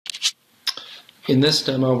In this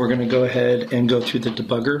demo, we're going to go ahead and go through the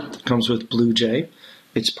debugger that comes with BlueJ.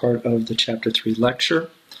 It's part of the Chapter 3 lecture,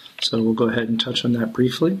 so we'll go ahead and touch on that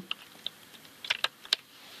briefly.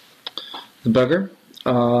 Debugger,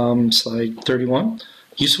 slide 31.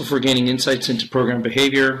 Useful for gaining insights into program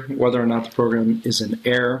behavior, whether or not the program is in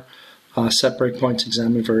error, set breakpoints,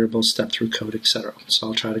 examine variables, step through code, etc. So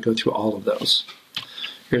I'll try to go through all of those.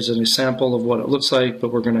 Here's an example of what it looks like,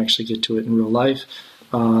 but we're going to actually get to it in real life.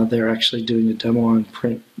 They're actually doing a demo on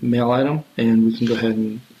print mail item, and we can go ahead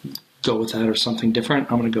and go with that or something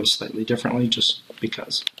different. I'm going to go slightly differently just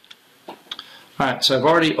because. Alright, so I've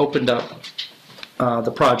already opened up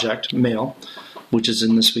the project, mail, which is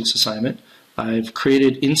in this week's assignment. I've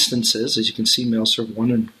created instances, as you can see, mail server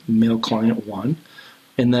 1 and mail client 1.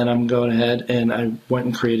 And then I'm going ahead and I went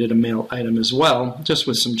and created a mail item as well, just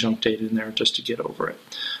with some junk data in there just to get over it.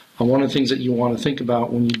 One of the things that you want to think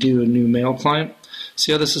about when you do a new mail client,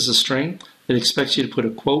 see how this is a string? It expects you to put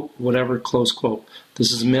a quote, whatever, close quote.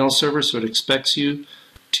 This is a mail server, so it expects you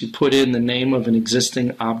to put in the name of an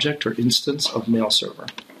existing object or instance of mail server.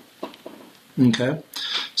 Okay,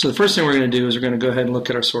 so the first thing we're going to do is we're going to go ahead and look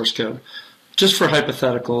at our source code. Just for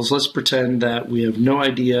hypotheticals, let's pretend that we have no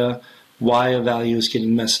idea why a value is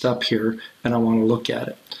getting messed up here, and I want to look at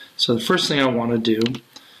it. So the first thing I want to do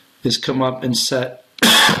is come up and set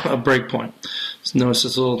a breakpoint. So notice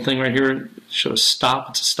this little thing right here shows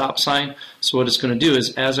stop. It's a stop sign. So what it's going to do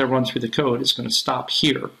is, as I run through the code, it's going to stop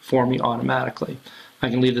here for me automatically. I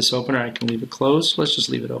can leave this open or I can leave it closed. Let's just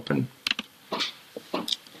leave it open.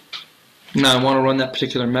 Now I want to run that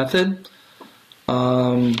particular method.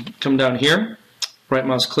 Come down here, right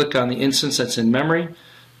mouse click on the instance that's in memory,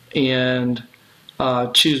 and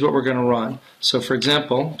choose what we're going to run. So for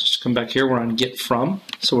example, just come back here, we're on get from,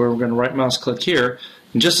 so we're going to right mouse click here,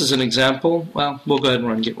 and just as an example, well, we'll go ahead and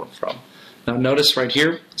run get from. Now notice right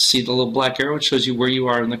here, see the little black arrow? It shows you where you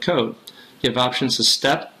are in the code. You have options to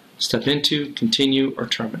step, step into, continue, or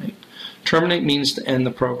terminate. Terminate means to end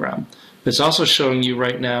the program. It's also showing you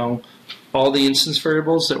right now all the instance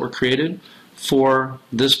variables that were created for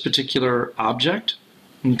this particular object,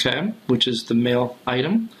 okay, which is the mail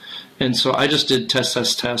item. And so I just did test,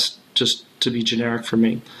 test, test, just to be generic for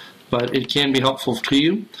me. But it can be helpful to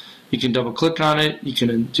you. You can double click on it. You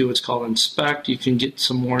can do what's called inspect. You can get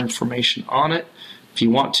some more information on it if you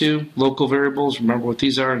want to. Local variables, remember what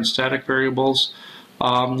these are, and static variables.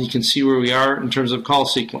 You can see where we are in terms of call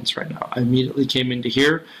sequence right now. I immediately came into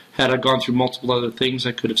here. Had I gone through multiple other things,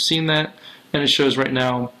 I could have seen that. And it shows right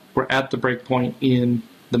now we're at the breakpoint in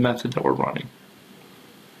the method that we're running.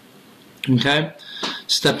 Okay?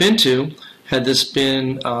 Step into, had this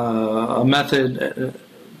been a method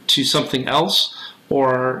to something else,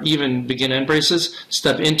 or even begin end braces,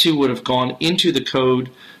 step into would have gone into the code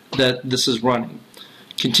that this is running.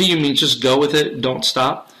 Continue means just go with it, don't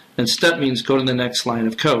stop, and step means go to the next line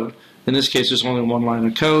of code. In this case, there's only one line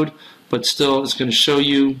of code, but still it's going to show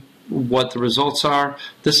you what the results are.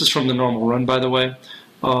 This is from the normal run, by the way,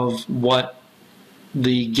 of what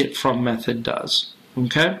the get from method does.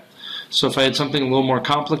 Okay? So if I had something a little more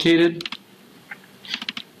complicated,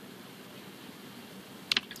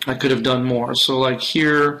 I could have done more. So like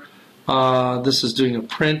here, this is doing a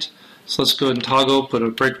print. So let's go ahead and toggle, put a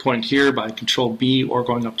breakpoint here by Control B or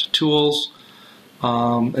going up to Tools.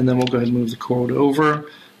 And then we'll go ahead and move the code over.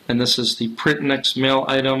 And this is the print next mail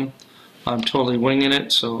item. I'm totally winging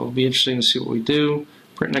it, so it'll be interesting to see what we do.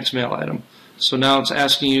 Print next mail item. So now it's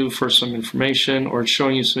asking you for some information, or it's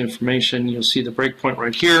showing you some information. You'll see the breakpoint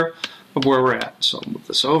right here of where we're at. So I'll move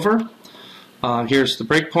this over. Here's the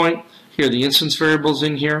breakpoint. Here are the instance variables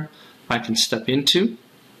in here. I can step into,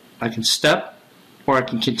 I can step, or I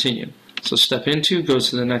can continue. So step into goes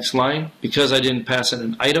to the next line. Because I didn't pass in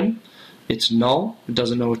an item, it's null. It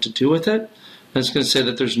doesn't know what to do with it. And it's going to say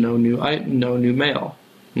that there's no new mail.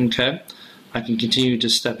 Okay? I can continue to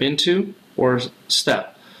step into or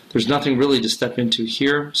step. There's nothing really to step into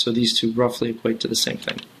here, so these two roughly equate to the same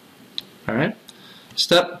thing. Alright?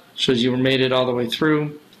 Step shows you made it all the way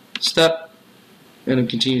through. Step, and it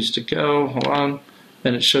continues to go. Hold on.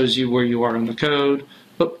 And it shows you where you are in the code.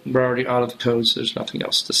 But we're already out of the code, so there's nothing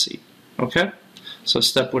else to see. Okay? So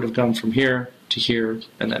step would have gone from here to here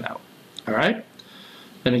and then out. Alright?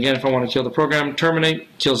 And again, if I want to kill the program,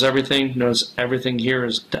 terminate, kills everything. Notice everything here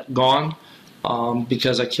is gone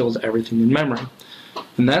because I killed everything in memory.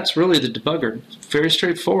 And that's really the debugger. It's very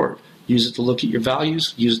straightforward. Use it to look at your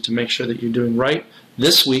values. Use it to make sure that you're doing right.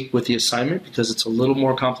 This week with the assignment, because it's a little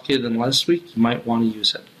more complicated than last week, you might want to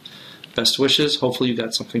use it. Best wishes. Hopefully you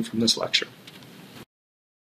got something from this lecture.